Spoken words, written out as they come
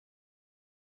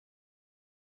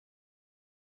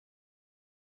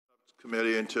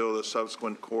committee until the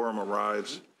subsequent quorum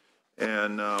arrives.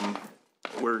 And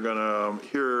we're going to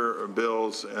hear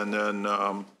bills, and then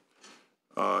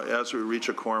as we reach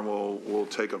a quorum, we'll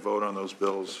take a vote on those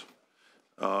bills.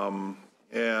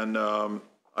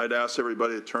 I'd ask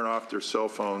everybody to turn off their cell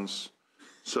phones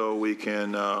so we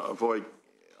can avoid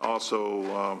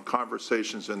also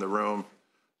conversations in the room.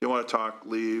 You want to talk,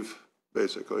 leave,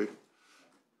 basically.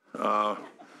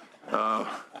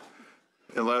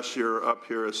 Unless you're up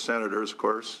here as senators, of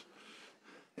course,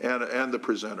 and the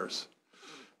presenters.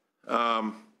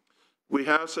 We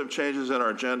have some changes in our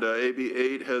agenda. AB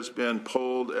 8 has been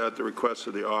pulled at the request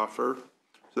of the author.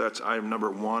 So that's item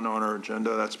number 1 on our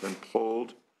agenda. That's been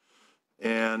pulled.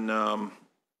 And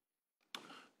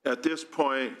at this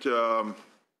point,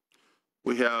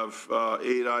 we have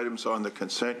 8 items on the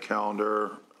consent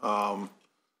calendar.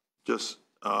 Just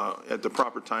at the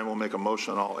proper time, we'll make a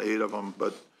motion on all 8 of them,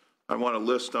 but I want to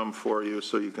list them for you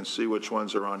so you can see which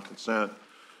ones are on consent.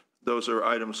 Those are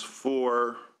items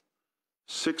 4,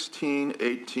 16,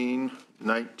 18,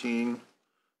 19,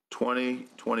 20,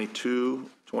 22,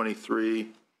 23,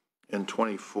 and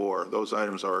 24. Those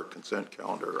items are consent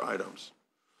calendar items.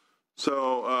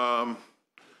 So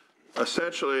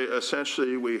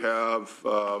essentially we have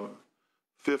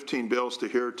 15 bills to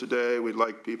hear today. We'd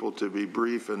like people to be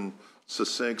brief and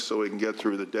succinct so we can get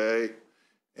through the day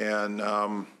and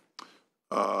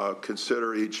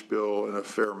consider each bill in a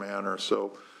fair manner.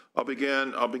 So I'll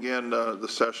begin the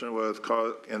session with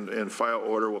in file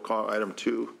order. We'll call item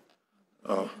 2.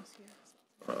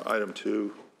 Item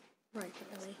 2. Right.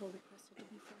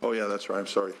 Oh yeah, that's right. I'm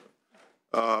sorry.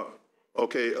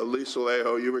 Okay, Luis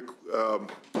Alejo,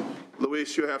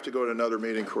 Luis, you have to go to another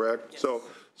meeting, correct? Yes.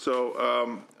 So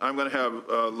I'm going to have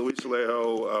Luis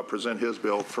Alejo present his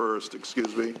bill first.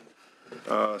 Excuse me.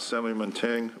 Assemblyman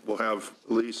Ting will have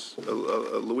Luis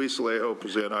Alejo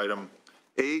present item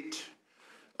 8.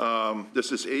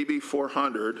 This is AB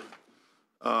 400. You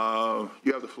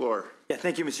have the floor. Yeah,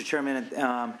 thank you, Mr. Chairman.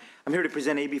 I'm here to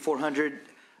present AB 400,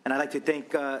 and I'd like to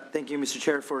thank you, Mr.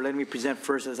 Chair, for letting me present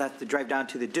first, as I have to drive down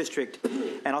to the district,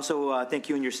 and also thank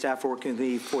you and your staff for working with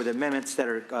me for the amendments that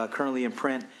are currently in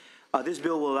print. This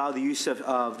bill will allow the use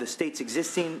of the state's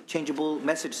existing changeable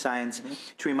message signs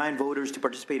to remind voters to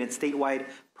participate in statewide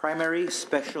primary,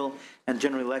 special, and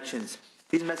general elections.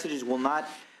 These messages will not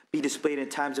be displayed in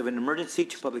times of an emergency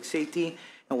to public safety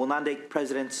and will not take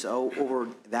precedence over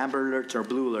the amber alerts or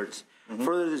blue alerts.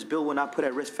 Further, this bill will not put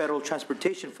at risk federal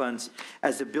transportation funds,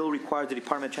 as the bill requires the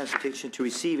Department of Transportation to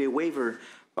receive a waiver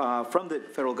from the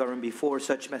federal government before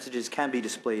such messages can be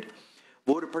displayed.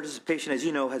 Voter participation, as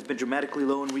you know, has been dramatically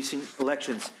low in recent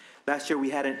elections. Last year, we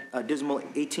had a dismal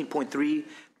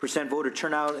 18.3% voter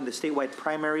turnout in the statewide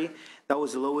primary. That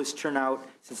was the lowest turnout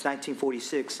since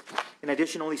 1946. In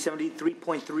addition, only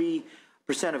 73.3%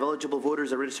 of eligible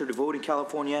voters are registered to vote in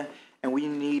California, and we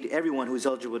need everyone who is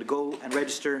eligible to go and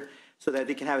register so that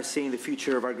they can have a say in the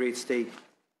future of our great state.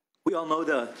 We all know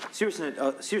the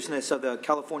seriousness of the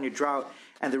California drought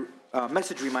and the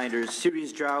message reminders,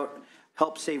 serious drought,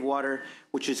 help save water,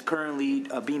 which is currently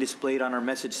being displayed on our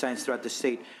message signs throughout the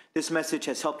state. This message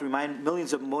has helped remind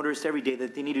millions of motorists every day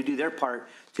that they need to do their part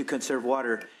to conserve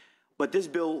water. But this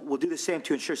bill will do the same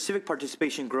to ensure civic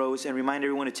participation grows and remind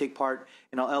everyone to take part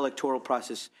in our electoral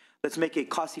process. Let's make a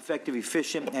cost-effective,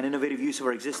 efficient, and innovative use of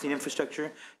our existing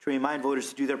infrastructure to remind voters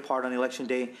to do their part on election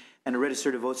day and to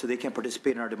register to vote so they can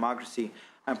participate in our democracy.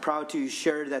 I'm proud to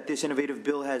share that this innovative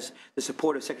bill has the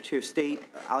support of Secretary of State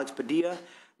Alex Padilla,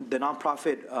 the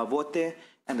nonprofit Vote,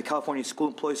 and the California School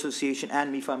Employee Association,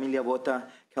 and Mi Familia Vota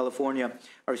California.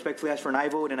 I respectfully ask for an aye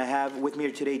vote, and I have with me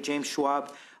here today James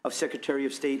Schwab of Secretary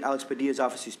of State Alex Padilla's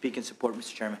office to speak in support,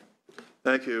 Mr. Chairman.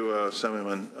 Thank you,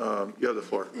 Assemblyman. You have the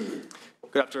floor.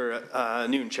 Good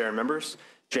afternoon, Chair and members.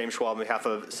 James Schwab on behalf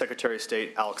of Secretary of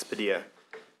State Alex Padilla.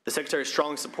 The Secretary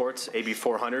strongly supports AB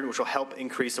 400, which will help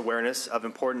increase awareness of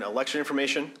important election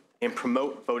information and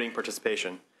promote voting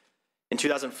participation. In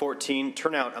 2014,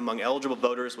 turnout among eligible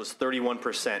voters was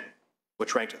 31%,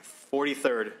 which ranked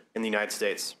 43rd in the United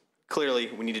States.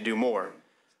 Clearly, we need to do more.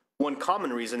 One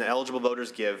common reason that eligible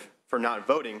voters give for not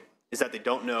voting is that they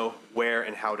don't know where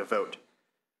and how to vote.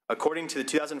 According to the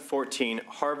 2014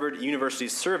 Harvard University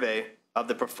survey of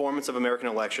the performance of American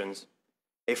elections,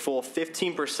 a full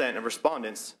 15% of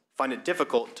respondents find it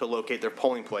difficult to locate their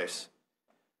polling place.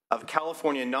 Of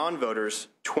California non-voters,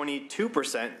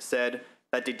 22% said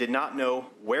that they did not know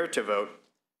where to vote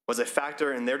was a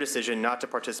factor in their decision not to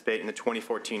participate in the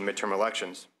 2014 midterm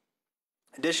elections.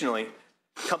 Additionally,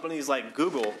 companies like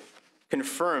Google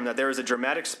confirm that there is a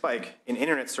dramatic spike in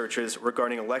internet searches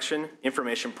regarding election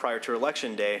information prior to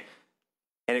election day,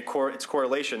 and its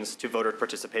correlations to voter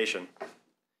participation.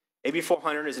 AB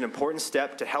 400 is an important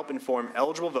step to help inform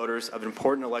eligible voters of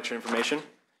important election information.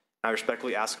 I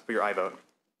respectfully ask for your aye vote.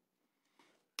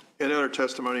 Any other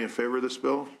testimony in favor of this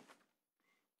bill?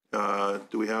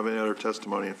 Do we have any other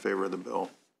testimony in favor of the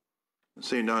bill?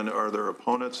 Seeing none, are there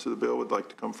opponents to the bill would like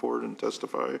to come forward and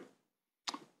testify?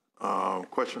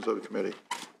 Questions of the committee?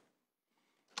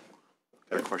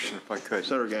 I have a question, if I could.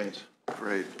 Senator Gaines.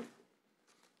 Great.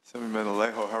 Senator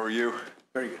Menalejo, how are you?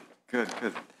 Very good. Good,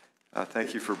 good.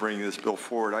 Thank you for bringing this bill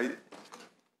forward.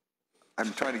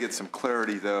 I'm trying to get some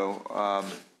clarity, though,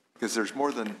 because there's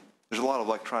a lot of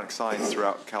electronic signs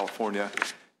throughout California,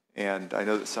 and I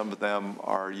know that some of them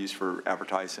are used for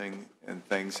advertising and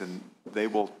things, and they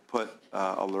will put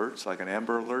alerts, like an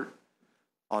Amber Alert,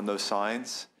 on those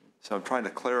signs. So I'm trying to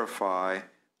clarify: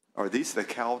 are these the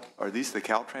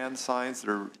Caltrans signs that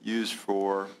are used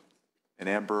for an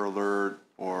Amber Alert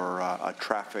or a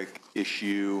traffic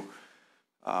issue?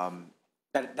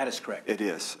 That is correct. It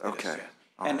is. Okay.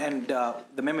 And the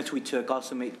amendments we took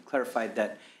also clarified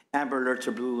that Amber Alerts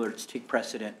or Blue Alerts take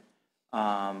precedent,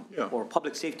 or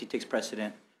public safety takes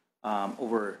precedent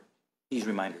over these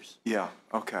reminders. Yeah.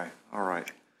 Okay. All right.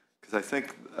 Because I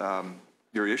think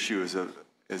your issue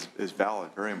is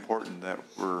valid. Very important that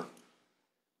we're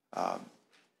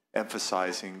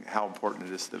emphasizing how important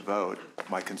it is to vote.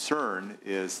 My concern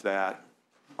is that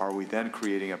are we then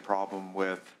creating a problem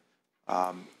with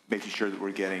making sure that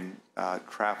we're getting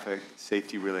traffic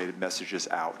safety-related messages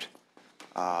out?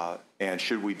 And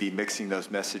should we be mixing those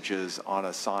messages on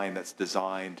a sign that's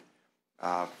designed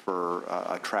for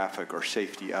a traffic or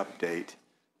safety update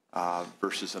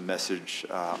versus a message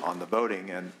on the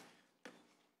voting? And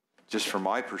just from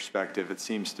my perspective, it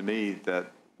seems to me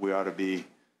that we ought to be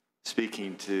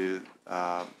speaking to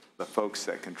the folks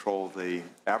that control the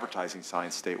advertising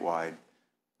signs statewide,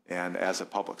 and as a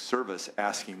public service,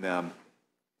 asking them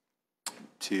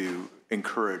to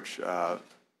encourage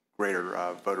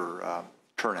greater voter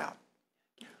turnout.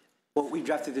 Well, we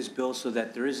drafted this bill so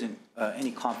that there isn't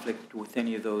any conflict with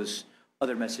any of those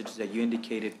other messages that you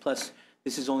indicated. Plus,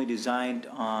 this is only designed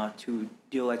to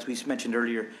deal, like we mentioned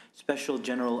earlier, special,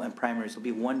 general, and primaries. It'll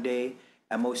be 1 day,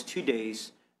 at most 2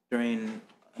 days during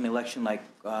an election like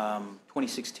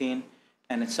 2016,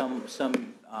 and in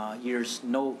some years,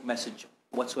 no message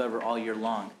whatsoever all year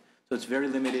long. So it's very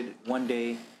limited, 1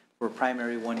 day for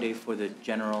primary, 1 day for the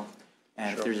general,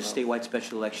 and if there's a statewide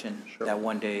special election, that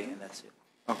 1 day, and that's it.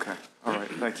 Okay. All right.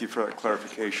 Thank you for that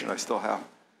clarification. I still have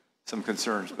some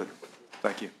concerns, but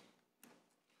thank you.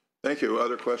 Thank you.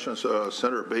 Other questions?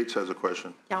 Senator Bates has a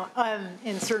question. Yeah,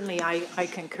 and certainly I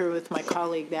concur with my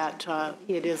colleague that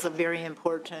it is a very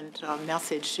important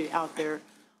message out there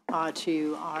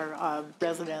to our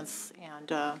residents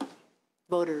and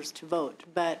voters to vote.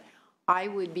 But I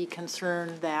would be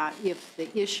concerned that if the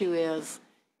issue is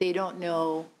they don't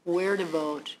know where to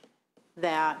vote,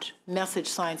 that message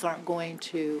signs aren't going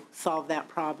to solve that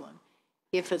problem.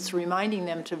 If it's reminding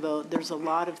them to vote, there's a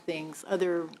lot of things,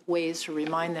 other ways to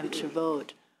remind them to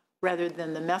vote, rather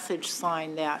than the message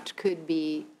sign that could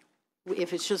be,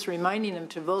 if it's just reminding them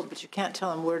to vote, but you can't tell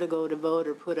them where to go to vote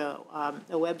or put a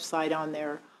website on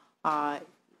there,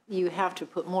 you have to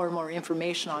put more and more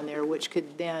information on there, which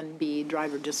could then be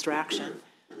driver distraction.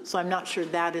 So I'm not sure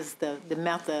that is the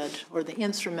method or the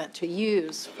instrument to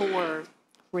use for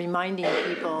reminding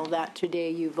people that today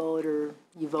you vote or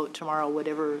you vote tomorrow,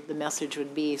 whatever the message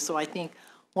would be. So I think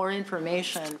more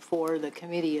information for the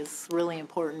committee is really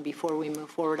important before we move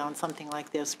forward on something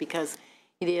like this, because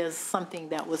it is something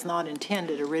that was not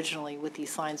intended originally with these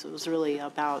signs. It was really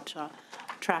about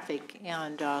traffic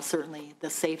and certainly the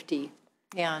safety,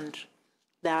 and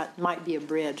that might be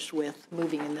abridged with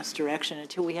moving in this direction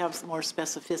until we have some more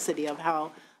specificity of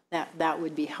how that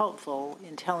would be helpful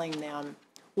in telling them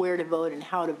where to vote and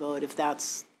how to vote if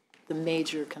that's the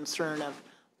major concern of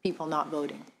people not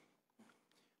voting.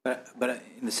 But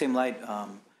in the same light,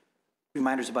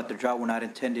 reminders about the drought were not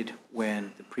intended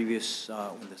when the previous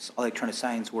when the electronic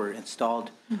signs were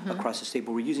installed across the state,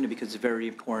 but we're using it because it's a very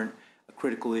important, a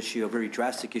critical issue, a very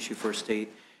drastic issue for a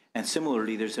state. And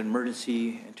similarly, there's an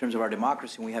emergency in terms of our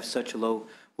democracy, and we have such a low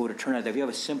voter turnout that if you have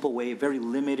a simple way, very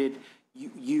limited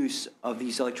use of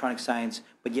these electronic signs,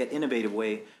 but yet innovative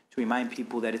way to remind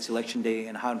people that it's election day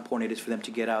and how important it is for them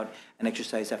to get out and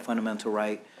exercise that fundamental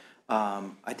right.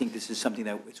 I think this is something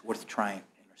that it's worth trying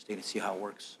in our state and see how it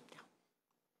works.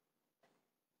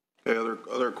 Okay,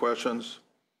 other questions?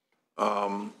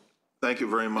 Thank you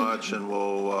very much, and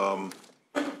we'll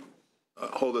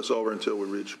hold this over until we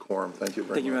reach quorum. Thank you very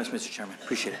much. Thank you very much, Mr. Chairman.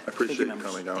 Appreciate it. I appreciate you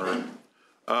coming down.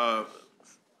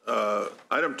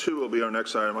 Item 2 will be our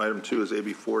next item. Item 2 is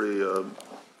AB 40.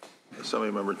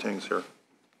 Assemblymember Ting's here.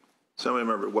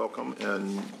 Assemblymember, welcome,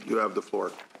 and you have the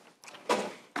floor.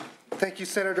 Thank you,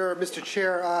 Senator. Mr.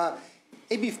 Chair,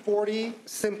 AB 40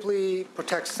 simply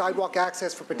protects sidewalk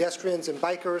access for pedestrians and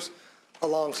bikers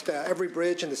along every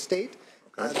bridge in the state.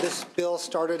 Okay. This bill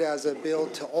started as a bill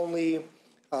to only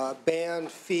ban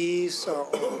fees, or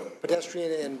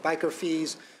pedestrian and biker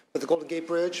fees for the Golden Gate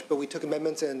Bridge, but we took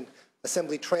amendments in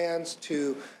Assembly Trans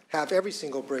to have every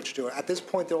single bridge do it. At this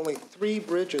point, there are only 3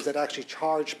 bridges that actually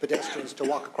charge pedestrians to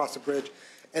walk across the bridge,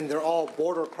 and they're all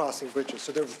border crossing bridges.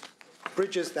 So they're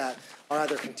bridges that are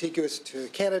either contiguous to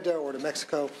Canada or to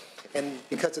Mexico, and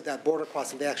because of that border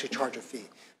crossing, they actually charge a fee.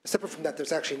 Separate from that,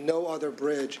 there's actually no other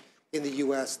bridge in the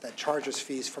U.S. that charges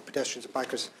fees for pedestrians and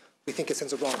bikers. We think it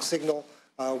sends a wrong signal.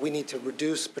 We need to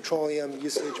reduce petroleum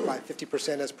usage by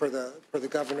 50% as per the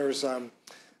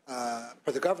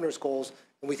governor's goals,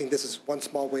 and we think this is one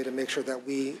small way to make sure that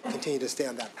we continue to stay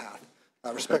on that path.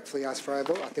 Respectfully ask for a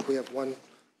vote. I think we have one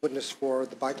witness for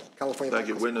the California. Thank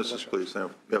you. Witnesses, please.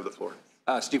 Now, you have the floor.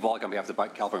 Steve Wallach on behalf of the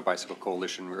California Bicycle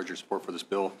Coalition. We urge your support for this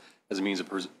bill as a means of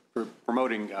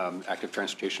promoting active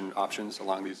transportation options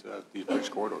along these bridge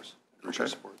corridors. Urge your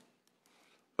support.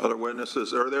 Other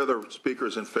witnesses? Are there other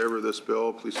speakers in favor of this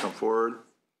bill? Please come forward.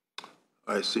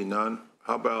 I see none.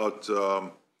 How about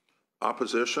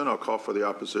opposition? I'll call for the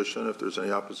opposition if there's any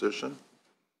opposition.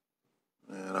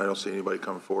 And I don't see anybody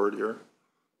coming forward here.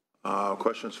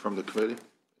 Questions from the committee?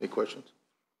 Any questions?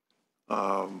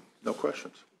 No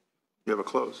questions. You have a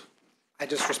close. I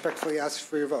just respectfully ask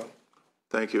for your vote.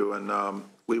 Thank you, and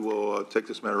we will take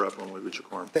this matter up when we reach a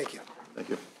quorum. Thank you. Thank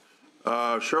you.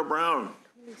 Cheryl Brown.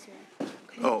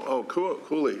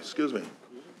 Cooley, excuse me.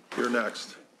 You're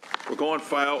next. We'll go on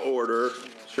file order.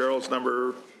 Cheryl's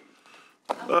number,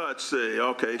 let's see,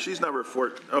 okay, she's number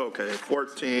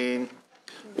 14.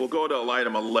 We'll go to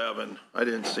item 11. I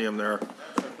didn't see him there.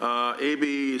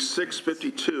 AB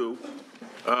 652.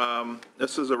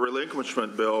 This is a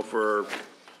relinquishment bill for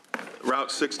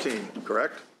Route 16,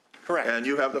 correct? Correct. And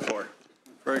you have the floor.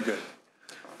 Very good.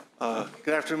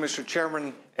 Good afternoon, Mr.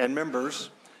 Chairman and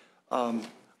members.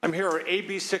 I'm here on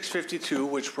AB 652,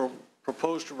 which will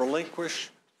propose to relinquish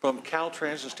from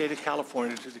Caltrans, the state of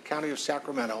California, to the county of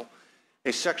Sacramento,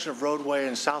 a section of roadway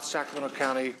in South Sacramento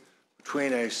County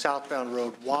between a southbound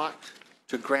road Watt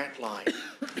to Grant Line.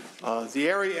 The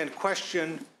area in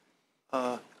question,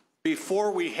 before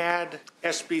we had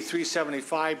SB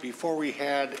 375, before we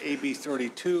had AB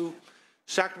 32,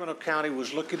 Sacramento County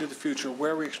was looking to the future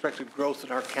where we expected growth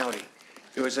in our county.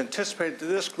 It was anticipated that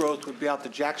this growth would be out the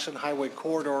Jackson Highway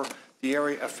corridor, the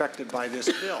area affected by this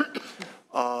bill.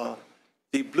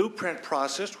 The blueprint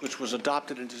process, which was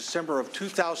adopted in December of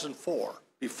 2004,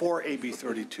 before AB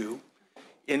 32,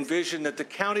 envisioned that the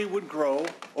county would grow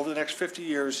over the next 50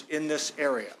 years in this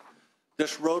area.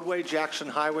 This roadway, Jackson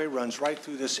Highway, runs right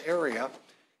through this area.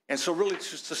 And so really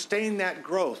to sustain that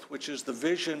growth, which is the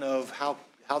vision of how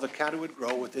the county would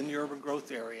grow within the urban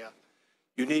growth area,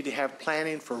 you need to have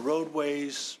planning for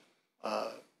roadways,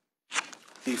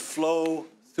 the flow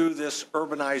through this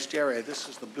urbanized area. This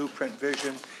is the blueprint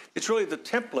vision. It's really the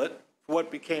template for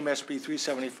what became SB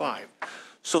 375.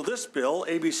 So this bill,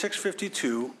 AB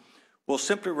 652, will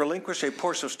simply relinquish a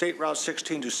portion of State Route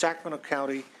 16 to Sacramento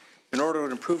County in order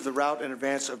to improve the route in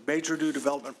advance of major new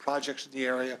development projects in the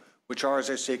area, which are, as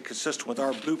I say, consistent with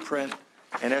our blueprint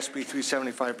and SB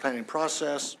 375 planning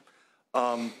process.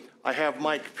 I have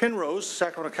Mike Penrose,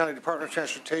 Sacramento County Department of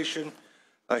Transportation,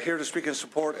 here to speak in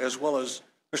support, as well as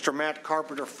Mr. Matt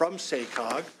Carpenter from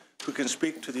SACOG, who can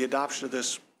speak to the adoption of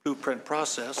this blueprint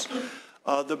process.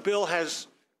 The bill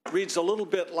reads a little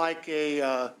bit like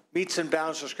a meets and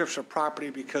bounds description of property,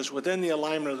 because within the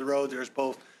alignment of the road, there's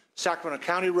both Sacramento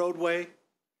County roadway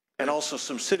and also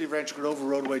some city of Rancho Cordova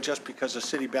roadway, just because the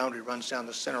city boundary runs down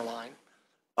the center line.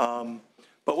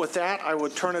 But with that, I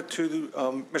would turn it to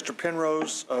Mr.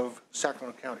 Penrose of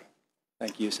Sacramento County.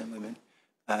 Thank you, Assemblyman.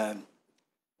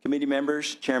 Committee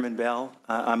members, Chairman Bell,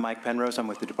 I'm Mike Penrose. I'm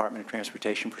with the Department of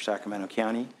Transportation for Sacramento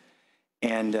County.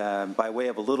 And by way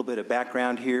of a little bit of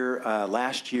background here,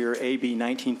 last year, AB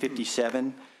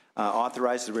 1957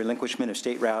 authorized the relinquishment of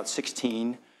State Route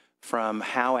 16 from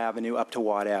Howe Avenue up to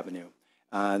Watt Avenue.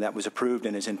 That was approved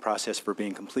and is in process for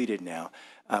being completed now.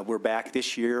 We're back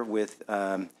this year with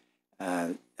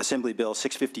Assembly Bill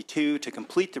 652 to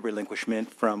complete the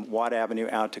relinquishment from Watt Avenue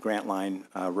out to Grant Line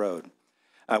Road.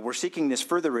 We're seeking this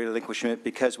further relinquishment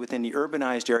because within the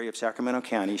urbanized area of Sacramento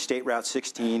County, State Route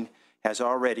 16 has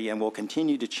already and will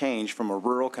continue to change from a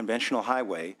rural conventional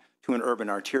highway to an urban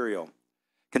arterial.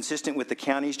 Consistent with the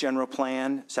county's general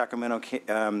plan, Sacramento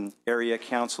Area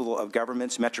Council of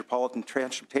Governments Metropolitan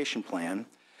Transportation Plan,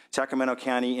 Sacramento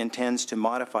County intends to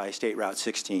modify State Route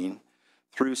 16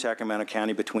 through Sacramento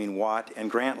County between Watt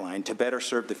and Grant Line to better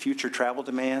serve the future travel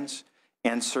demands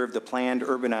and serve the planned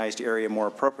urbanized area more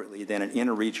appropriately than an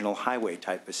interregional highway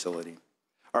type facility.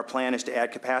 Our plan is to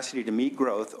add capacity to meet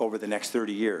growth over the next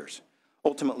 30 years,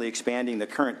 ultimately expanding the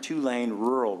current 2-lane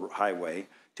rural highway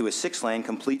to a 6-lane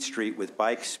complete street with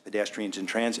bikes, pedestrians, and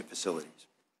transit facilities.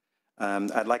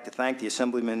 I'd like to thank the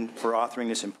Assemblyman for authoring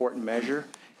this important measure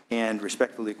and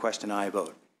respectfully request an aye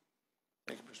vote.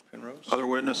 Thank you, Mr. Penrose. Other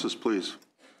witnesses, please.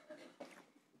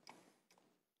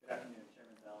 Good afternoon,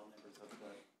 Chairman Bell, members of the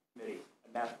committee.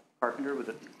 I'm Matt Carpenter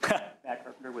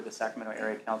with the Sacramento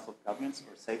Area Council of Governments,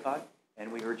 or SACOG,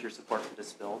 and we urge your support for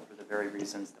this bill for the very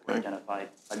reasons that were identified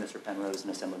by Mr. Penrose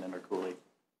and Assemblymember Cooley.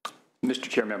 Mr.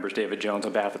 Chair, members, David Jones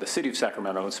on behalf of the City of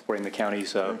Sacramento and supporting the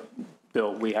county's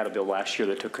bill. We had a bill last year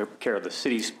that took care of the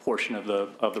city's portion of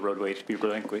the roadway to be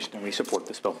relinquished, and we support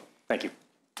this bill. Thank you.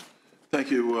 Thank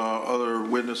you. Other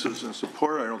witnesses in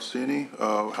support? I don't see any.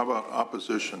 How about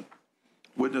opposition?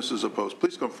 Witnesses opposed.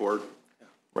 Please come forward.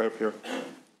 Right up here.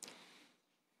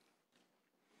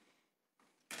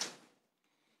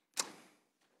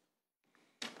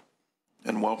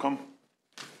 And welcome.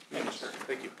 Thank you, sir.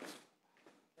 Thank you.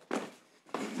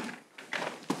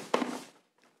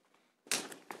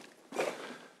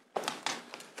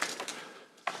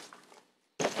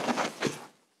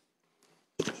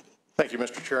 Thank you,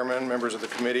 Mr. Chairman, members of the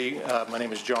committee. My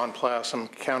name is John Plass. I'm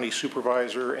County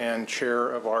Supervisor and Chair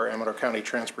of our Amador County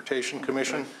Transportation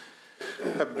Commission.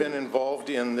 I've been involved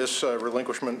in this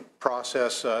relinquishment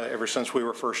process ever since we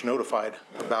were first notified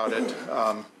about it,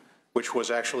 which was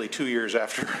actually 2 years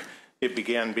after it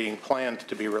began being planned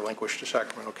to be relinquished to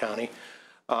Sacramento County.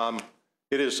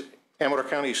 It is Amador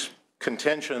County's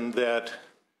contention that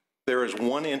there is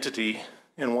one entity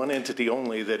and one entity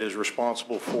only that is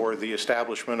responsible for the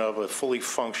establishment of a fully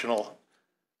functional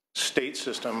state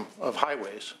system of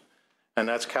highways, and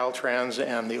that's Caltrans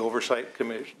and the oversight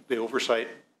commission, the oversight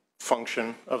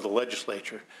function of the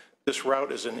legislature. This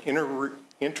route is an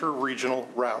interregional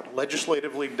route,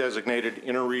 legislatively designated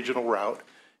interregional route.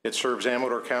 It serves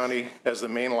Amador County as the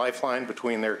main lifeline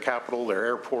between their capital, their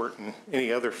airport, and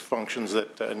any other functions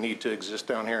that need to exist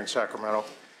down here in Sacramento.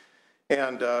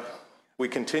 And we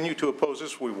continue to oppose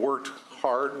this. We've worked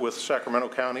hard with Sacramento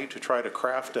County to try to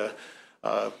craft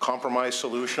compromise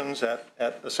solutions at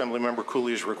Assemblymember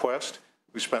Cooley's request.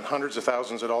 We spent hundreds of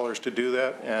thousands of dollars to do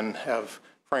that and have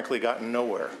frankly gotten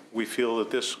nowhere. We feel that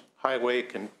this highway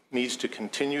needs to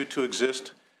continue to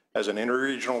exist as an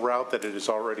interregional route that it is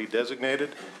already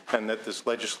designated, and that this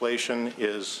legislation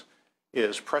is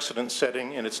precedent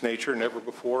setting in its nature. Never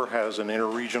before has an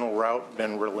interregional route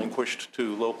been relinquished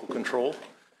to local control.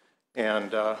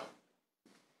 And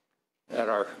at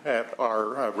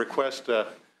our request,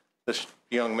 this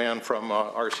young man from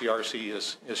RCRC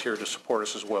is here to support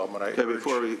us as well. But okay,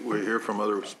 before we hear from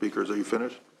other speakers, are you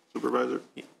finished, Supervisor?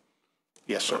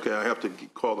 Yes, sir. Okay, I have to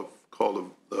call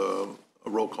a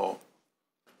roll call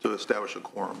to establish a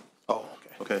quorum. Oh,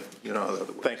 okay. Okay, you know how that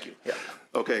works. Thank you. Yeah.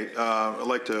 Okay, I'd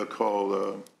like to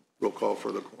call roll call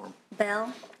for the quorum.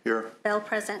 Bell. Here. Bell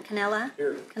present. Canella.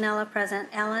 Here. Canella present.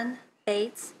 Allen.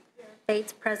 Bates.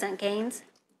 Bates present. Gaines.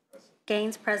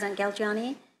 Gaines present.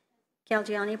 Galgiani.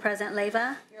 Galgiani present.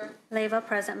 Leyva. Here. Leyva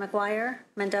present. McGuire.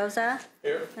 Mendoza.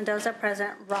 Here. Mendoza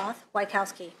present. Roth.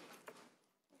 Wykowski.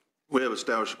 We have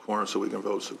established a quorum, so we can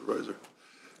vote, Supervisor.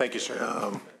 Thank you,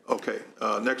 sir. Okay,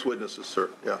 next witnesses, sir.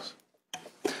 Yes.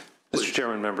 Mr.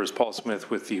 Chairman, members, Paul Smith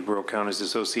with the Rural Counties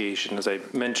Association. As I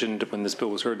mentioned when this bill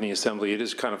was heard in the Assembly, it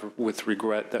is kind of with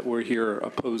regret that we're here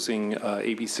opposing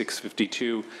AB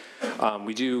 652.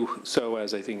 We do so,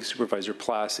 as I think Supervisor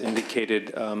Plass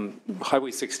indicated,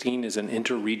 Highway 16 is an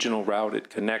interregional route. It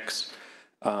connects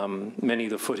many of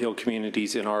the foothill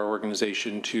communities in our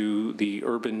organization to the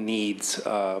urban needs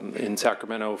in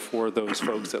Sacramento for those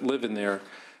folks that live in there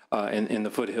in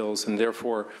the foothills, and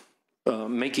therefore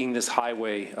making this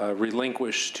highway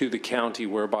relinquished to the county,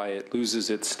 whereby it loses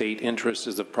its state interest,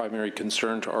 is of primary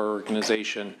concern to our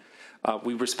organization.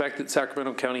 We respect that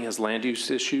Sacramento County has land use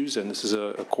issues, and this is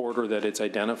a corridor that it's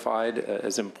identified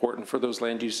as important for those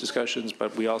land use discussions,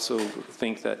 but we also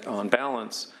think that on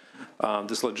balance,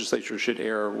 this legislature should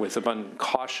err with abundant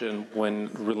caution when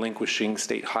relinquishing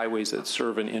state highways that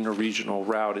serve an interregional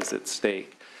route is at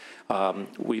stake.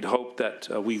 We'd hope that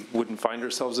we wouldn't find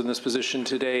ourselves in this position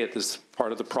today at this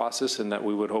part of the process, and that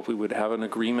we would hope we would have an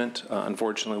agreement.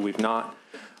 Unfortunately, we've not.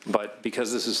 But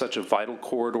because this is such a vital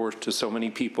corridor to so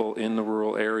many people in the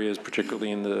rural areas,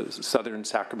 particularly in the southern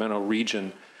Sacramento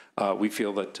region, we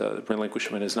feel that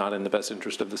relinquishment is not in the best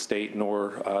interest of the state,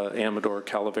 nor Amador,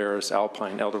 Calaveras,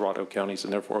 Alpine, El Dorado counties,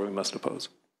 and therefore we must oppose.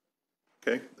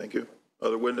 Okay, thank you.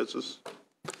 Other witnesses?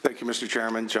 Thank you, Mr.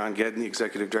 Chairman. John Gedney,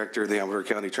 Executive Director of the Amador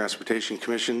County Transportation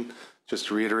Commission. Just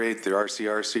to reiterate, the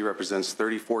RCRC represents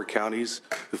 34 counties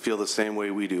who feel the same way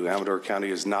we do. Amador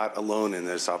County is not alone in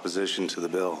this opposition to the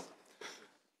bill.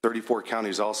 34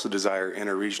 counties also desire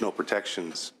interregional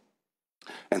protections,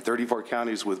 and 34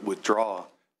 counties would withdraw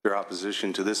their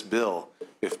opposition to this bill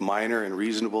if minor and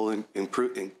reasonable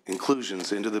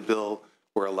inclusions into the bill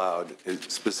were allowed. And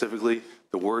specifically,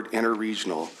 the word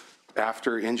interregional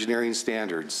after engineering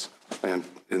standards, and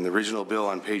in the original bill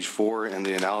on page 4 and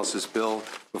the analysis bill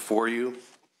before you,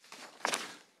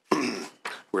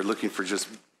 we're looking for just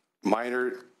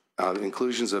minor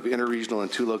inclusions of interregional in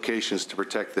 2 locations to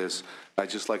protect this. I'd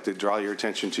just like to draw your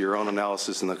attention to your own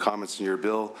analysis and the comments in your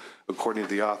bill. According to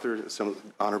the author,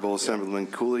 Honorable Assemblyman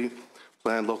Cooley,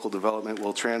 planned local development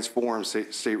will transform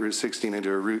State Route 16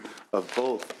 into a route of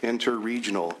both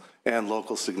interregional and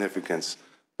local significance.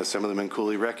 Assemblyman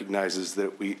Cooley recognizes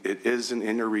that it is an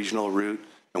interregional route,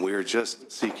 and we are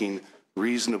just seeking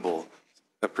reasonable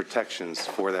protections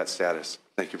for that status.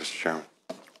 Thank you, Mr. Chairman.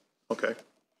 Okay.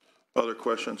 Other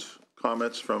questions,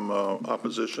 comments from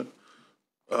opposition?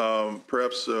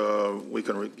 Perhaps we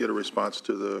can get a response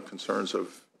to the concerns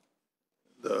of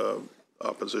the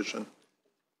opposition.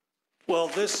 Well,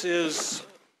 the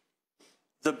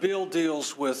bill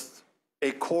deals with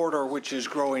a corridor which is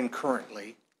growing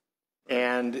currently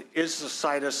and is the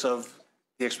situs of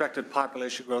the expected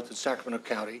population growth in Sacramento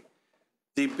County.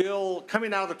 The bill,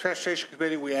 coming out of the Transportation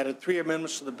Committee, we added 3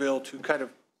 amendments to the bill to kind of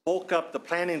bulk up the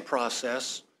planning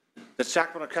process that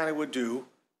Sacramento County would do.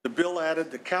 The bill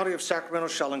added, the County of Sacramento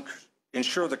shall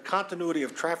ensure the continuity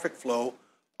of traffic flow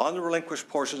on the relinquished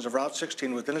portions of Route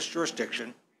 16 within its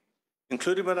jurisdiction,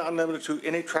 including but not unlimited to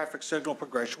any traffic signal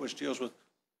progression which deals with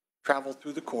travel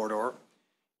through the corridor.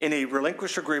 Any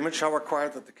relinquished agreement shall require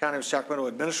that the County of Sacramento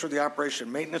administer the operation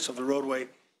and maintenance of the roadway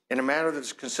in a manner that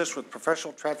is consistent with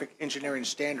professional traffic engineering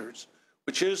standards,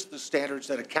 which is the standards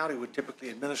that a county would typically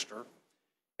administer.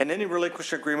 And any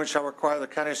relinquished agreement shall require the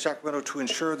County of Sacramento to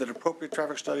ensure that appropriate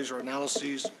traffic studies or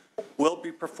analyses will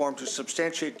be performed to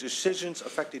substantiate decisions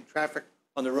affecting traffic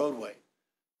on the roadway.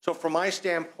 So from my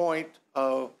standpoint,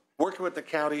 working with the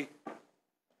county,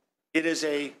 it is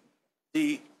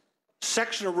the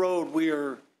section of road we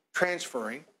are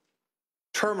transferring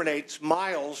terminates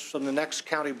miles from the next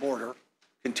county border,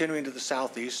 continuing to the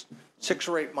southeast, 6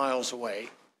 or 8 miles away.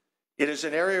 It is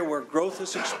an area where growth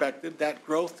is expected. That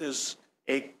growth is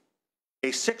a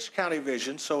 6-county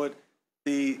vision, so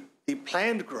the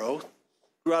planned growth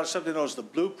grew out of something known as the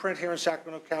blueprint here in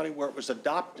Sacramento County, where it was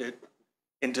adopted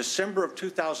in December of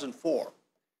 2004.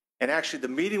 And actually, the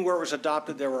meeting where it was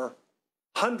adopted, there were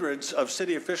hundreds of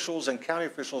city officials and county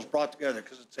officials brought together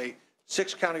because it's a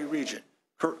 6-county region.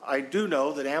 I do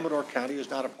know that Amador County is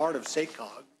not a part of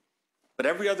SACOG, but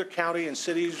every other county and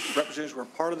city's representatives were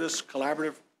part of this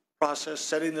collaborative process,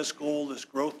 setting this goal, this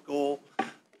growth goal.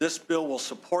 This bill will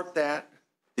support that.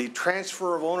 The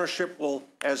transfer of ownership will,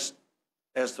 as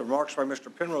the remarks by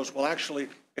Mr. Penrose, will actually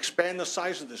expand the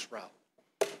size of this route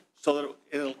so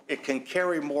that it can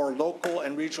carry more local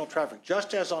and regional traffic.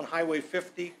 Just as on Highway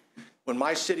 50, when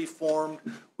my city formed,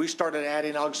 we started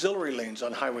adding auxiliary lanes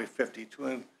on Highway 50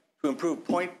 to improve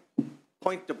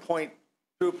point-to-point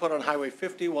throughput on Highway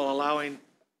 50 while allowing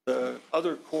the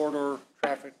other corridor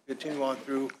traffic to continue on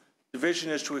through. The vision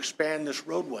is to expand this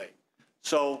roadway.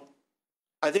 So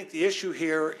I think the issue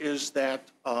here is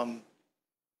that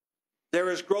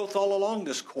there is growth all along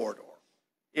this corridor.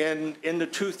 In the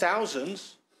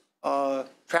 2000s,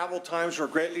 travel times were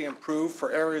greatly improved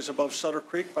for areas above Sutter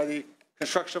Creek by the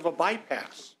construction of a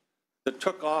bypass that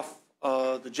took off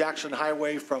the Jackson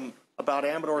Highway from about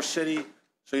Amador City,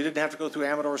 so you didn't have to go through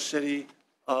Amador City,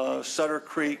 Sutter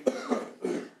Creek,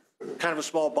 kind of a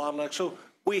small bottleneck. So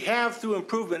we have, through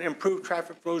improvement, improved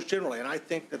traffic flows generally, and I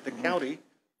think that the county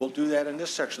will do that in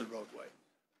this section of the roadway.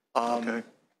 Okay.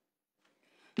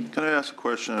 Can I ask a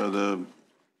question of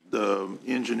the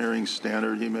engineering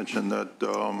standard? He mentioned that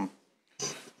the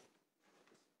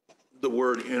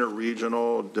word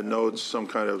interregional denotes some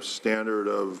kind of standard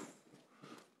of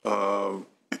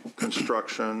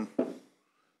construction.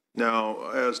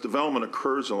 Now, as development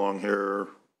occurs along here,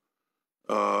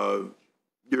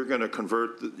 you're going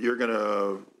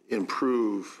to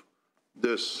improve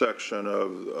this section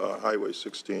of Highway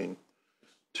 16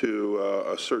 to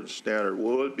a certain standard,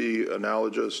 will it be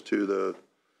analogous to the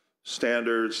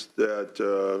standards that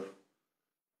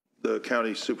the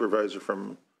county supervisor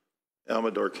from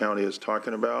Amador County is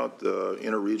talking about, the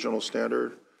interregional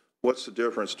standard? What's the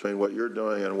difference between what you're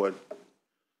doing and what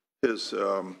his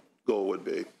goal would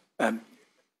be?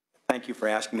 Thank you for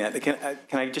asking that. Can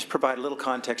I just provide a little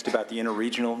context about the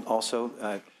interregional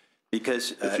also?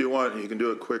 Because if you want, you can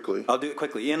do it quickly. I'll do it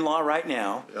quickly. In law right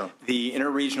now, the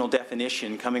interregional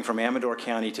definition coming from Amador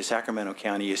County to Sacramento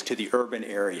County is to the urban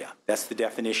area. That's the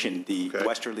definition, the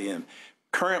westerly end.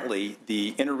 Currently,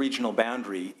 the interregional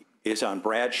boundary is on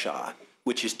Bradshaw,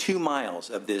 which is 2 miles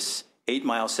of this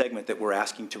 8-mile segment that we're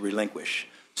asking to relinquish.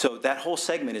 So that whole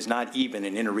segment is not even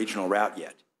an interregional route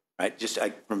yet, right? Just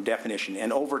from definition.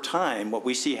 And over time, what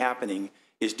we see happening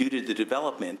is due to the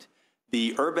development,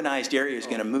 the urbanized area is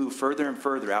going to move further and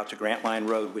further out to Grant Line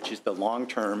Road, which is the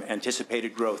long-term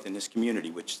anticipated growth in this community,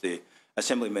 which the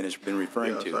Assemblyman has been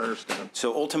referring to. I understand.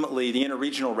 So ultimately, the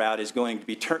interregional route is going to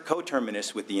be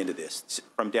coterminous with the end of this,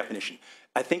 from definition.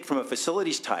 I think from a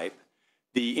facilities type,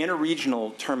 the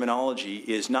interregional terminology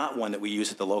is not one that we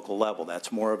use at the local level.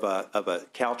 That's more of a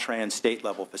Caltrans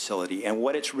state-level facility. And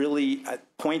what it's really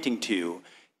pointing to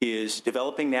is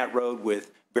developing that road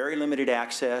with very limited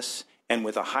access and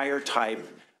with a higher type,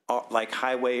 like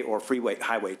highway or freeway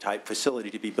highway type facility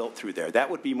to be built through there. That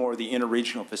would be more the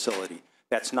interregional facility.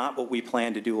 That's not what we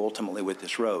plan to do ultimately with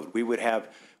this road. We would have,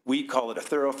 we call it a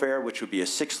thoroughfare, which would be a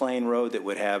 6-lane road that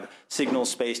would have signals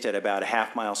spaced at about a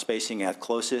half-mile spacing at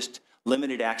closest,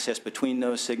 limited access between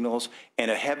those signals,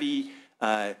 and a heavy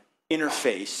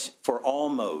interface for all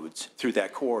modes through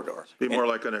that corridor. Be more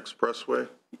like an expressway?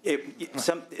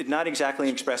 Not exactly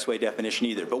an expressway definition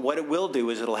either, but what it will do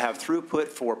is it'll have throughput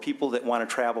for people that want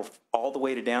to travel all the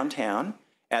way to downtown,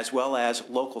 as well as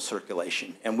local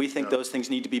circulation. And we think those things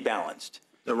need to be balanced.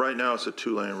 Now, right now, it's a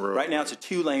 2-lane road. Right now, it's a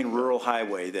 2-lane rural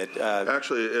highway that...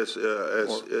 Actually,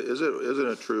 isn't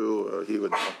it true, he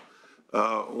would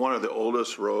know, one of the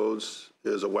oldest roads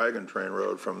is a wagon train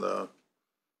road from the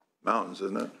mountains,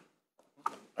 isn't it?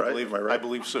 Right? Am I right? I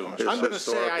believe so. It's I'm going to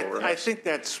say, right? I think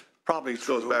that's probably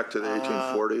true. It goes back to the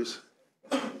 1840s,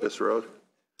 this road?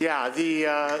 Yeah,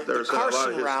 There's the Carson a lot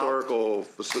of route, historical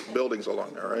buildings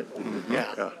along there, right?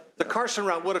 yeah. The Carson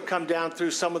route would have come down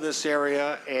through some of this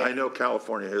area. And I know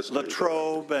California history.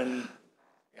 Latrobe and,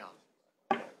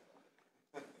 yeah.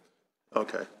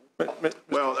 Okay.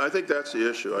 Well, I think that's the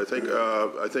issue. I think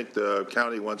the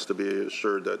county wants to be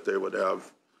assured that they would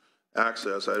have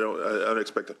access. I don't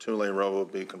expect a 2-lane road will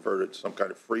be converted to some kind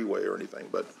of freeway or anything,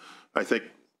 but I think,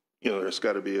 there's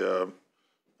got to be a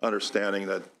understanding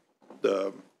that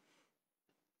the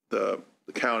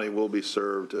county will be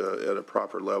served at a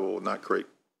proper level, will not create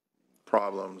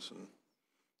problems.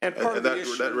 And part of the that,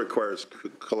 issue, that requires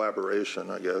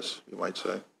collaboration, I guess you might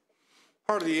say.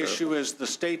 part of the issue is the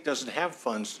state doesn't have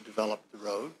funds to develop the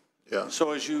road. Yeah.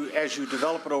 So as you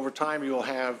develop it over time, you'll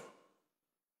have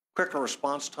quicker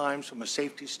response times from a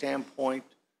safety standpoint.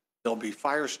 There'll be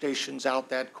fire stations out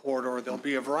that corridor. There'll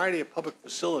be a variety of public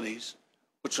facilities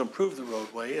which will improve the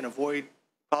roadway and avoid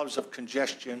problems of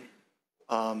congestion.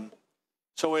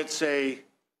 So it's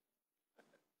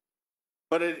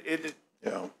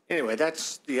anyway,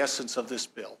 that's the essence of this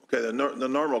bill. Okay, the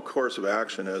normal course of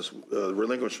action is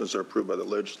relinquishments are approved by the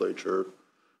legislature,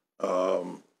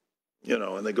 and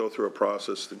they go through a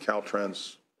process. The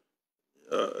Caltrans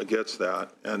gets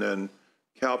that, and then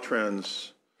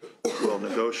Caltrans will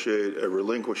negotiate a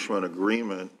relinquishment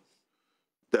agreement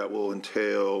that will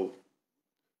entail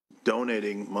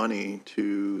donating money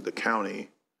to the county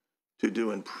to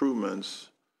do improvements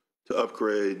to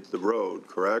upgrade the road,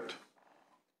 correct?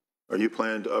 Are you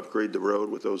planning to upgrade the road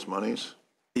with those monies?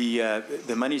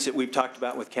 The monies that we've talked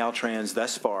about with Caltrans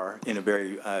thus far, in a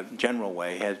very general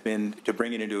way, has been to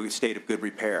bring it into a state of good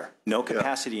repair. No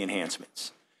capacity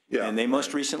enhancements. Yeah, and they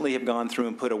most recently have gone through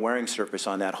and put a wearing surface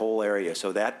on that whole area.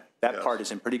 So that part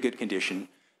is in pretty good condition.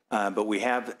 But we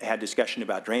have had discussion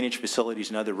about drainage facilities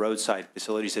and other roadside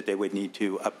facilities that they would need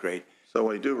to upgrade. So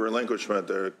when you do relinquishment,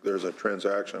 there's a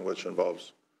transaction which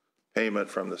involves payment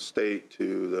from the state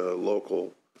to the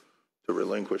local to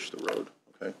relinquish the road,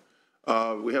 okay?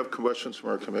 We have questions from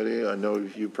our committee. I know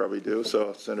you probably do,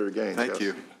 so Senator Gaines. Thank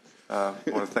you. I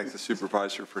want to thank the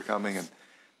supervisor for coming and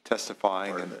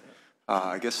testifying. And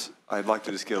I guess I'd like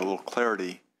to just get a little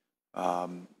clarity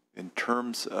in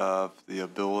terms of the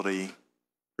ability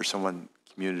for someone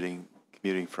commuting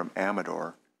from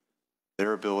Amador,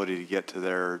 their ability to get to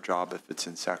their job if it's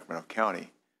in Sacramento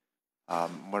County. I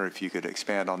wonder if you could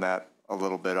expand on that a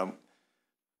little bit.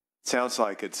 sounds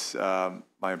like it's,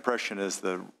 my impression is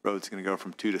the road's going to go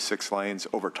from 2 to 6 lanes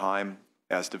over time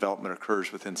as development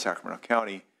occurs within Sacramento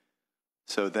County.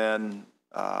 So then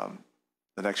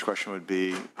the next question would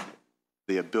be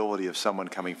the ability of someone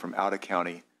coming from out of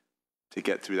county to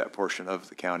get through that portion of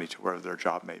the county to wherever their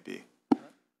job may be.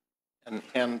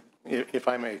 And if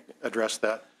I may address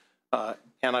that,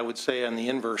 and I would say on the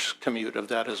inverse commute of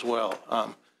that as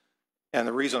well. And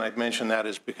the reason I'd mention that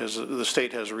is because the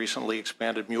state has recently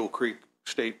expanded Mule Creek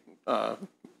State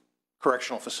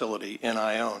Correctional Facility in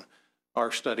Ione.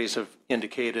 Our studies have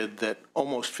indicated that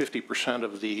almost 50%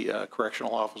 of the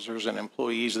correctional officers and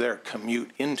employees there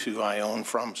commute into Ione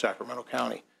from Sacramento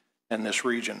County and this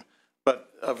region.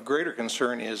 But of greater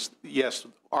concern is, yes,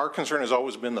 our concern has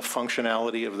always been the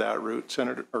functionality of that route,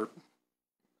 Senator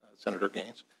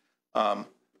Gaines.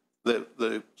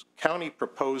 The county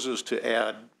proposes to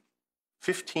add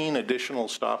 15 additional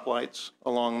stoplights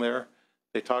along there.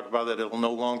 They talk about that it'll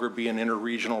no longer be an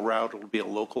interregional route. It'll be a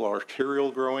local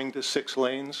arterial growing to 6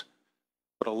 lanes.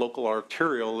 But a local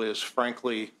arterial is,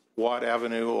 frankly, Watt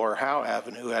Avenue or Howe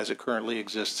Avenue as it currently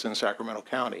exists in Sacramento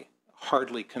County,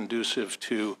 hardly conducive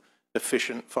to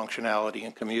efficient functionality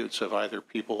and commutes of either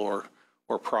people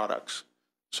or products.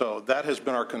 So that has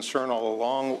been our concern all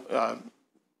along.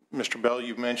 Mr. Bell,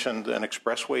 you mentioned an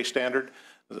expressway standard.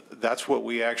 That's what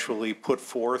we actually put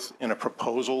forth in a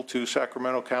proposal to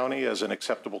Sacramento County as an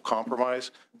acceptable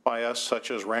compromise by us,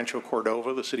 such as Rancho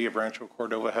Cordova. The city of Rancho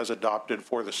Cordova has adopted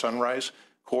for the Sunrise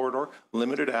Corridor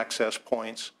limited access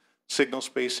points, signal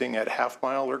spacing at half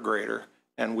mile or greater,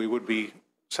 and we would be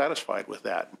satisfied with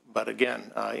that. But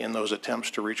again, in those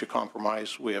attempts to reach a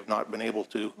compromise, we have not been able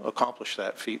to accomplish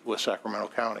that feat with Sacramento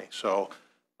County. So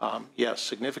yes,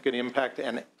 significant impact.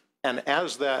 And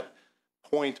as that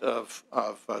point of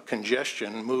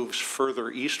congestion moves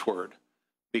further eastward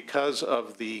because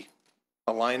of the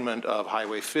alignment of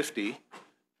Highway 50,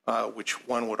 which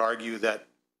one would argue that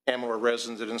Amador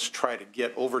residents try to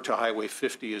get over to Highway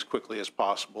 50 as quickly as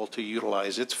possible to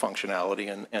utilize its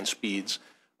functionality and speeds.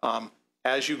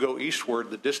 As you go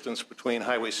eastward, the distance between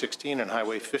Highway 16 and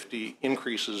Highway 50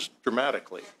 increases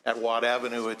dramatically. At Watt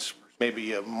Avenue, it's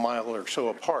maybe a mile or so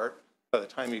apart. By the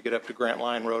time you get up to Grant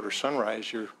Line Road or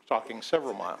Sunrise, you're talking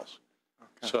several miles.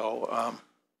 Okay. So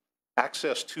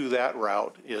access to that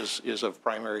route is of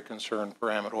primary concern for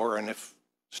Amador, and if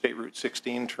State Route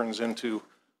 16 turns into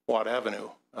Watt Avenue,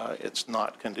 it's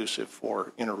not conducive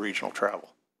for interregional travel.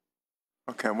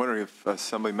 Okay, I'm wondering if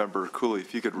Assemblymember Cooley,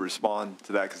 if you could respond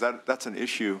to that, because that's an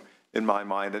issue in my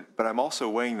mind, but I'm also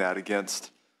weighing that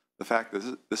against the fact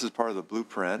that this is part of the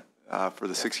blueprint for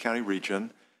the 6-county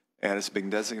region, and it's been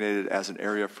designated as an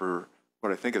area for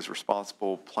what I think is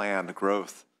responsible planned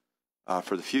growth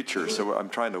for the future. So I'm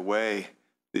trying to weigh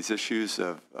these issues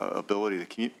of ability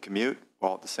to commute,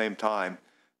 while at the same time,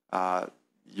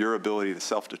 your ability to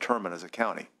self-determine as a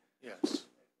county. Yes.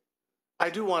 I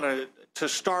do want to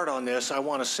start on this. I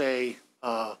want to say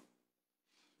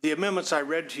the amendments I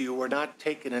read to you were not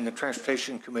taken in the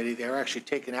Transportation Committee. They were actually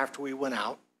taken after we went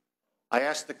out. I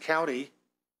asked the county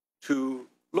to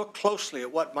look closely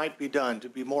at what might be done to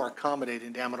be more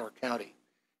accommodating to Amador County.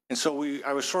 And so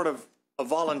I was sort of a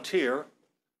volunteer.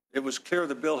 It was clear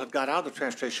the bill had got out of the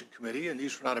Transportation Committee, and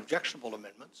these were not objectionable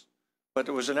amendments, but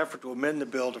there was an effort to amend the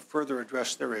bill to further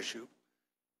address their issue.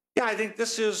 Yeah, I think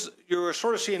you're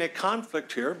sort of seeing a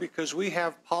conflict here because we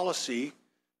have policy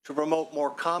to promote more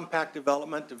compact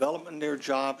development near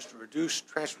jobs, to reduce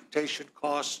transportation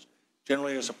costs,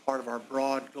 generally as a part of our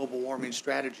broad global warming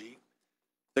strategy.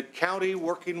 The county,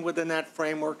 working within that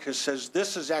framework, says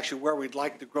this is actually where we'd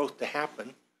like the growth to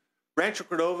happen. Rancho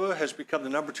Cordova has become the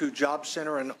 #2 job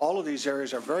center, and all of these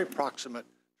areas are very proximate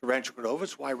to Rancho Cordova.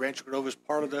 It's why Rancho Cordova is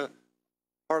part of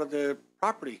the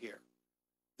property here.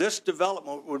 This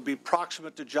development would be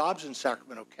proximate to jobs in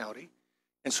Sacramento County,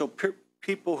 and so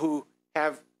people who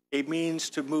have a means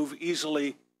to move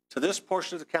easily to this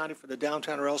portion of the county for the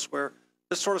downtown or elsewhere,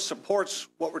 this sort of supports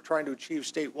what we're trying to achieve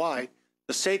statewide.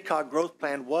 The SACOG growth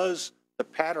plan was the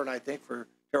pattern, I think, for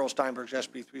Darrell Steinberg's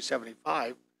SB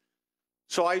 375.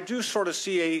 So I do sort of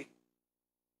see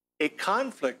a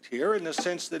conflict here in the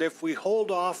sense that if we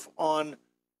hold off on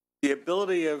the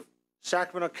ability of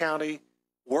Sacramento County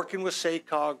working with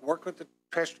SACOG, work with the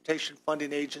Transportation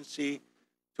Funding Agency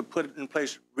to put in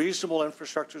place reasonable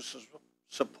infrastructure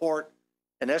support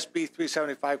an SB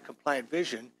 375 compliant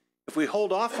vision, if we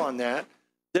hold off on that,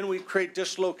 then we create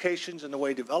dislocations in the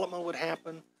way development would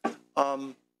happen.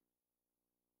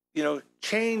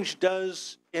 Change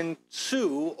does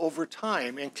ensue over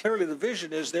time, and clearly the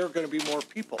vision is there are going to be more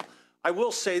people. I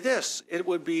will say this, it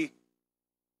would be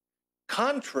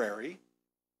contrary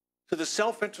to the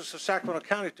self-interest of Sacramento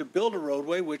County to build a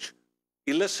roadway which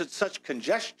elicits such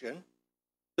congestion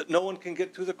that no one can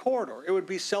get through the corridor. It would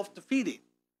be self-defeating.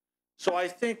 So I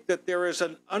think that there is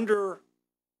an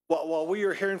while we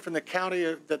are hearing from the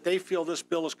county that they feel this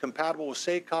bill is compatible with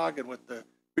SACOG and with the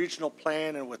regional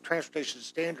plan and with transportation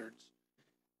standards,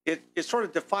 it sort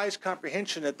of defies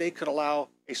comprehension that they could allow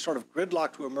a sort of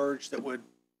gridlock to emerge that would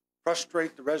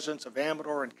frustrate the residents of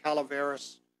Amador and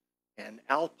Calaveras and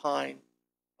Alpine,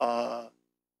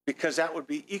 because that would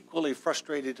be equally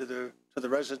frustrating to the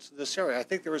residents of this area. I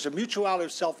think there is a mutuality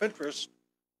of self-interest,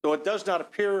 though it does not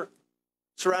appear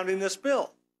surrounding this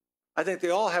bill. I think they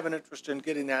all have an interest in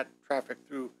getting that traffic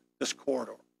through this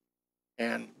corridor.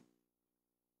 And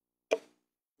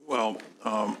Well,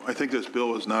 I think this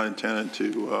bill is not intended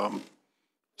to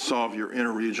solve your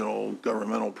interregional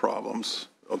governmental problems,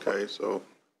 okay? So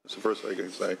that's the first thing I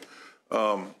can say.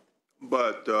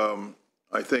 But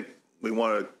I think we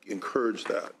want to encourage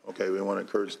that, okay? We want to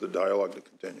encourage the dialogue to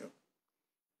continue.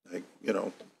 Like, you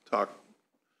know, talk,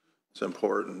 it's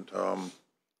important.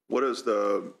 What is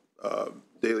the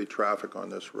daily traffic on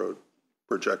this road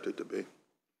projected to be?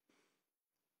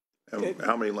 And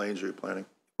how many lanes are you planning?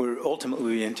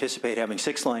 We anticipate having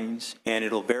 6 lanes, and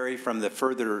it'll vary from the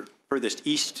furthest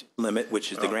east limit,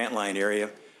 which is the Grant Line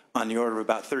area, on the order of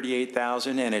about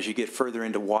 38,000. And as you get further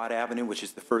into Watt Avenue, which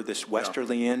is the furthest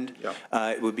westerly end,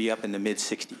 it would be up in the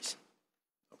mid-60s.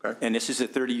 Okay. And this is a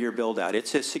 30-year build-out.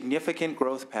 It's a significant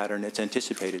growth pattern that's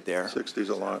anticipated there. 60's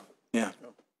a lot. Yeah.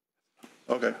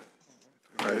 Okay.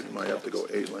 All right, might have to go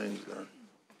 8 lanes there.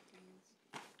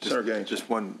 Senator Gaines. Just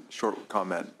one short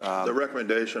comment. The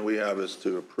recommendation we have is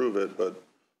to approve it, but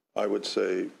I would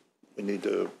say you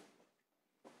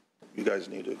guys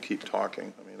need to keep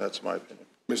talking. I mean, that's my opinion.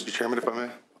 Mr. Chairman, if I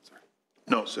may?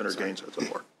 No, Senator Gaines has the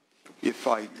floor. If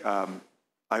I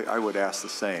would ask the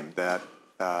same, that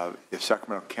if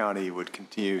Sacramento County would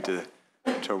continue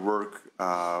to work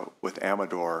with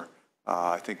Amador,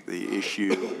 I think the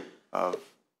issue of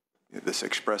this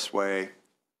expressway,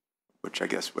 which I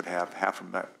guess would have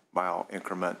half-mile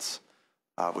increments,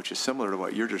 which is similar to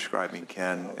what you're describing,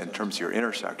 Ken, in terms of your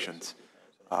intersections.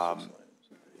 You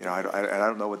know, I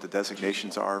don't know what the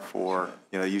designations are for,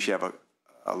 you know, you usually have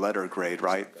a letter grade,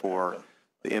 right, for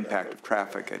the impact of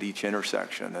traffic at each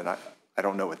intersection, and I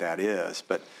don't know what that is,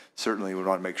 but certainly we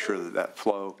want to make sure that that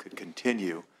flow could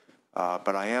continue.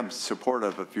 But I am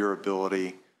supportive of your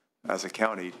ability as a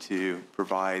county to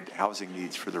provide housing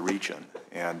needs for the region.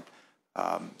 And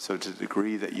so to the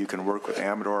degree that you can work with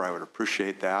Amador, I would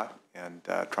appreciate that, and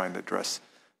trying to address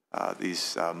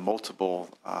these multiple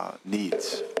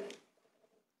needs.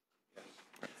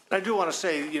 I do want to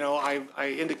say, you know, I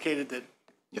indicated that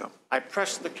I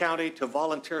pressed the county to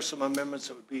volunteer some amendments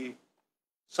that would be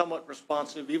somewhat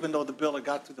responsive, even though the bill had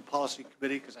got through the policy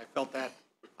committee, because I felt that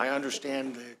I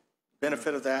understand the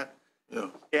benefit of that. Yeah.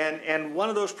 And one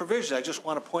of those provisions I just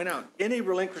want to point out, any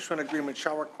relinquishment agreement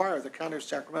shall require the County of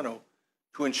Sacramento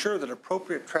to ensure that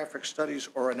appropriate traffic studies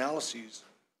or analyses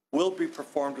will be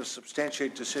performed to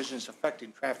substantiate decisions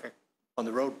affecting traffic on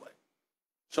the roadway.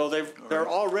 So they're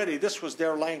already, this was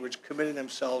their language, committing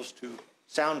themselves to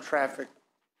sound traffic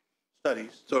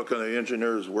studies. So can the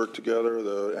engineers work together,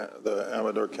 the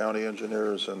Amador County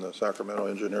engineers and the Sacramento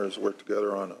engineers work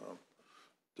together on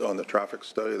the traffic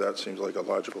study? That seems like a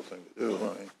logical thing to do.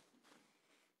 I mean,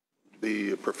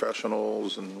 be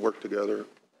professionals and work together.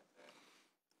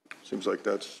 Seems like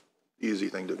that's an easy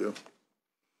thing to do.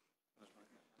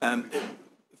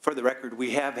 For the record,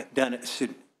 we have done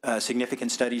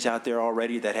significant studies out there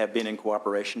already that have been in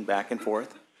cooperation back and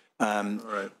forth.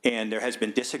 Right. And there has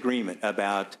been disagreement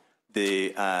about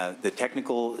the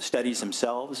technical studies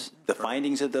themselves, the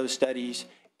findings of those studies,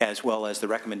 as well as the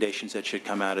recommendations that should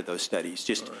come out of those studies.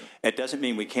 Just, it doesn't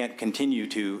mean we can't continue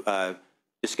to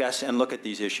discuss and look at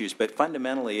these issues, but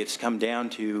fundamentally it's come down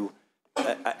to,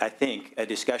 I think, a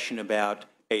discussion about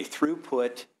a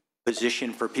throughput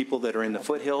position for people that are in the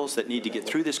foothills that need to get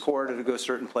through this corridor to go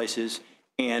certain places,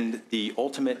 and the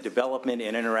ultimate development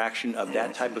and interaction of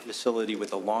that type of facility with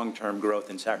the long-term growth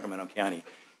in Sacramento County.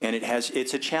 And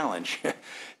it's a challenge.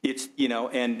 It's, you know,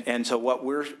 and so what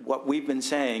we've been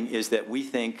saying is that we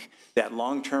think that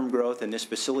long-term growth and this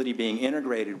facility being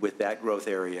integrated with that growth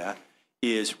area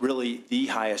is really the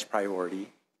highest priority.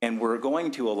 And we're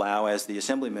going to allow, as the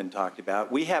Assemblyman talked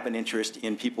about, we have an interest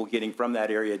in people getting from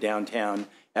that area downtown,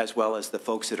 as well as the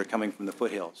folks that are coming from the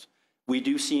foothills. We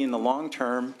do see in the long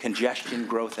term congestion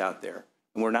growth out there,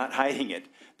 and we're not hiding it.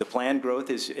 The planned growth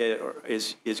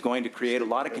is going to create a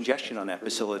lot of congestion on that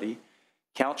facility.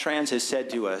 Caltrans has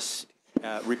said to us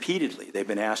repeatedly, they've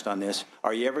been asked on this,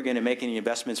 are you ever going to make any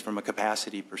investments from a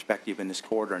capacity perspective in this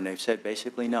corridor? And they've said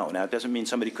basically no. Now, it doesn't mean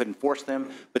somebody couldn't force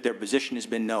them, but their position has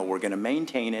been no. We're going to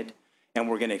maintain it, and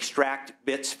we're going to extract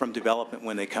bits from development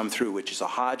when they come through, which is a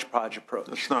hodgepodge approach.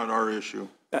 That's not our issue.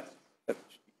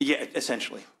 Yeah,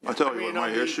 essentially. I'll tell you what my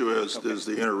issue is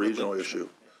the interregional issue.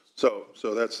 So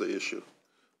that's the issue.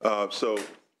 So,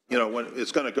 you know, when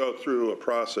it's going to go through a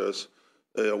process,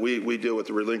 we deal with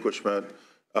the relinquishment.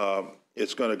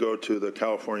 It's going to go to the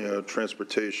California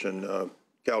Transportation,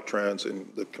 Caltrans, and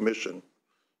the commission.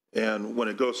 And when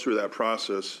it goes through that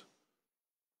process,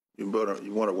 you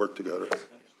want to work together.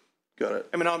 Got it?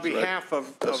 I mean, on behalf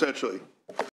of essentially.